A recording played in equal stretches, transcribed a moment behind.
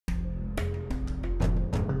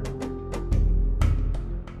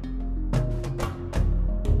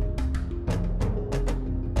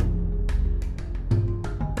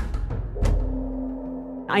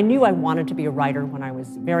I knew I wanted to be a writer when I was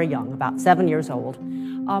very young, about 7 years old.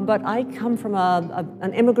 But I come from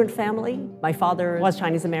an immigrant family. My father was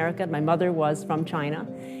Chinese American, my mother was from China.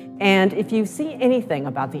 And if you see anything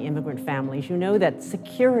about the immigrant families, you know that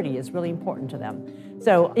security is really important to them.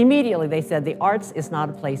 So immediately they said the arts is not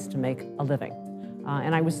a place to make a living.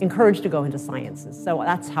 And I was encouraged to go into sciences. So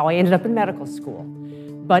that's how I ended up in medical school.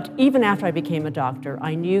 But even after I became a doctor,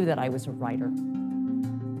 I knew that I was a writer.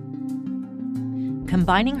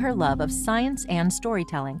 Combining her love of science and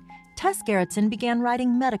storytelling, Tess Gerritsen began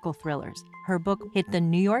writing medical thrillers. Her book hit the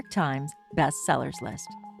New York Times bestsellers list.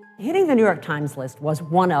 Hitting the New York Times list was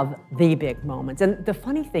one of the big moments. And the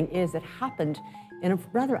funny thing is, it happened in a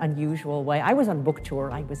rather unusual way. I was on book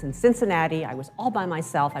tour. I was in Cincinnati. I was all by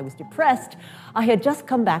myself. I was depressed. I had just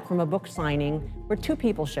come back from a book signing where 2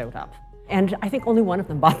 people showed up. And I think only one of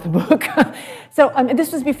them bought the book. So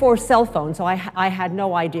this was before cell phones, so I had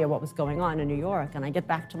no idea what was going on in New York. And I get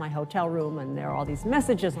back to my hotel room, and there are all these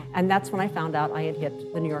messages. And that's when I found out I had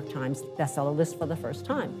hit the New York Times bestseller list for the first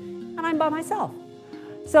time. And I'm by myself.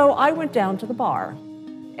 So I went down to the bar,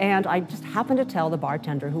 and I just happened to tell the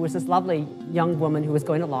bartender, who was this lovely young woman who was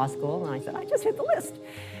going to law school, and I said, I just hit the list.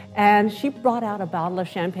 And she brought out a bottle of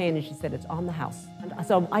champagne, and she said, it's on the house. And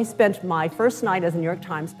so I spent my first night as a New York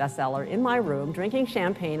Times bestseller in my room, drinking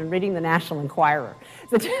champagne and reading the National Enquirer.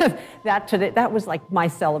 So that was like my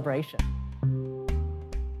celebration.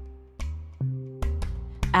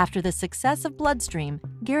 After the success of Bloodstream,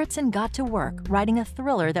 Gerritsen got to work writing a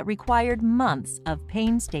thriller that required months of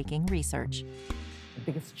painstaking research. The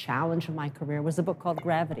biggest challenge of my career was a book called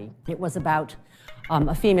Gravity. It was about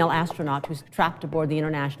a female astronaut who's trapped aboard the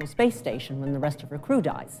International Space Station when the rest of her crew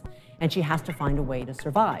dies, and she has to find a way to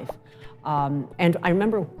survive. And I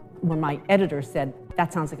remember when my editor said,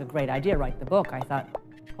 that sounds like a great idea, write the book, I thought,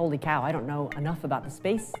 holy cow, I don't know enough about the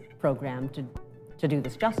space program to do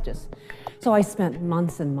this justice. So I spent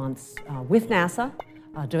months and months with NASA,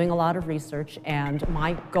 doing a lot of research, and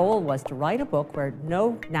my goal was to write a book where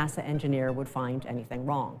no NASA engineer would find anything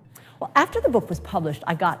wrong. Well, after the book was published,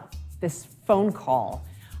 I got this phone call.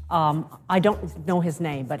 I don't know his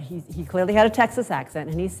name, but he clearly had a Texas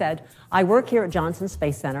accent, and he said, I work here at Johnson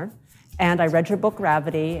Space Center, and I read your book,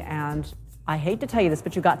 Gravity, and I hate to tell you this,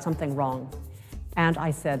 but you got something wrong. And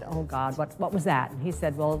I said, oh God, what was that? And he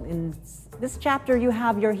said, well, in this chapter, you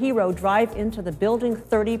have your hero drive into the Building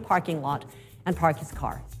 30 parking lot and park his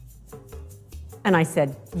car. And I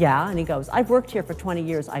said, yeah, and he goes, I've worked here for 20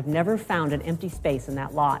 years. I've never found an empty space in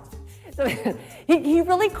that lot. So he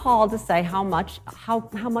really called to say how much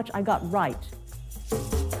I got right.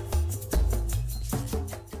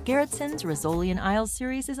 Gerritsen's Rizzoli Isles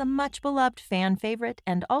series is a much beloved fan favorite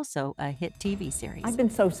and also a hit TV series. I've been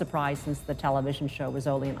so surprised since the television show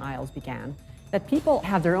Rizzoli Isles began that people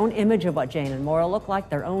have their own image of what Jane and Maura look like,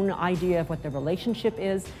 their own idea of what their relationship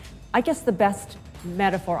is. I guess the best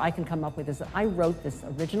metaphor I can come up with is that I wrote this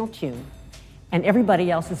original tune, and everybody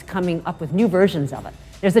else is coming up with new versions of it.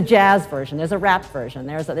 There's a jazz version, there's a rap version,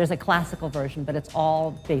 there's a classical version, but it's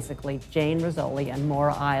all basically Jane Rizzoli and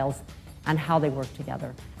Maura Isles and how they work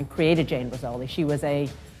together. I created Jane Rizzoli. She was a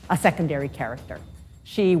secondary character.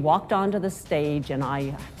 She walked onto the stage, and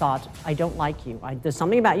I thought, I don't like you. There's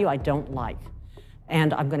something about you I don't like,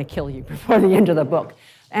 and I'm going to kill you before the end of the book.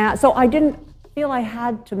 So I didn't feel I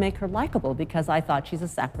had to make her likable because I thought she's a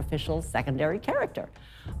sacrificial secondary character.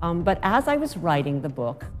 But as I was writing the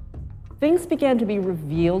book, things began to be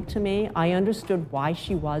revealed to me. I understood why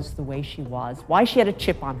she was the way she was, why she had a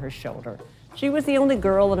chip on her shoulder. She was the only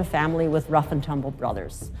girl in a family with rough and tumble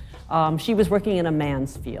brothers. She was working in a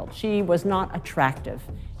man's field. She was not attractive.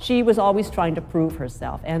 She was always trying to prove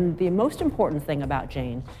herself. And the most important thing about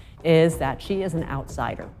Jane is that she is an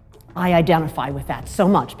outsider. I identify with that so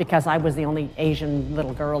much because I was the only Asian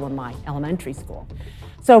little girl in my elementary school.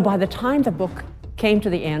 So by the time the book came to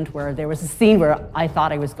the end where there was a scene where I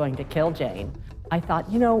thought I was going to kill Jane, I thought,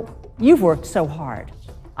 you know, you've worked so hard.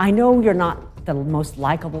 I know you're not the most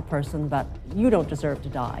likable person, but you don't deserve to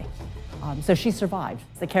die. So she survived.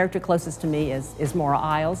 The character closest to me is Maura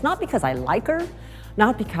Isles, not because I like her,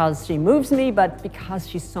 not because she moves me, but because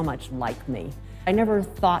she's so much like me. I never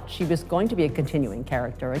thought she was going to be a continuing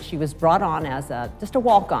character. She was brought on as just a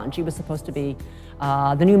walk-on. She was supposed to be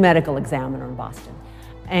the new medical examiner in Boston.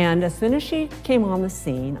 And as soon as she came on the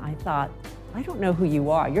scene, I thought, I don't know who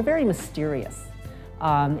you are. You're very mysterious.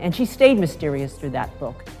 And she stayed mysterious through that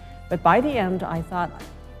book. But by the end, I thought,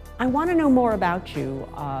 I want to know more about you.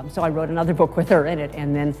 So I wrote another book with her in it,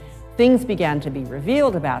 and then things began to be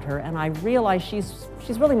revealed about her, and I realized she's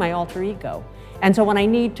really my alter ego. And so when I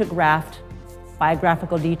need to graft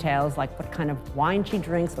biographical details, like what kind of wine she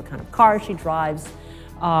drinks, what kind of car she drives,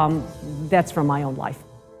 that's from my own life.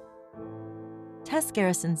 Tess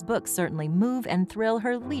Gerritsen's books certainly move and thrill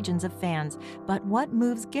her legions of fans, but what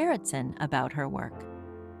moves Gerritsen about her work?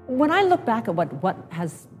 When I look back at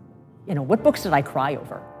what books did I cry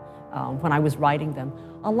over when I was writing them,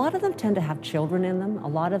 a lot of them tend to have children in them. A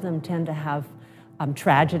lot of them tend to have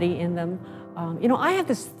tragedy in them. I have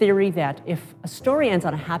this theory that if a story ends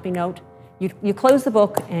on a happy note, you close the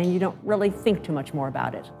book and you don't really think too much more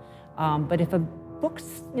about it. But if a book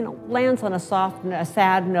lands on a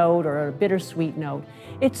sad note or a bittersweet note,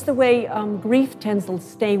 it's the way grief tends to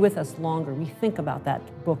stay with us longer. We think about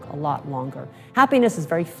that book a lot longer. Happiness is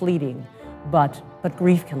very fleeting, but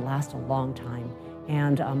grief can last a long time.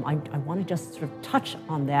 And I want to just sort of touch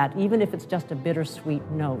on that, even if it's just a bittersweet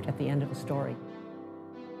note at the end of a story.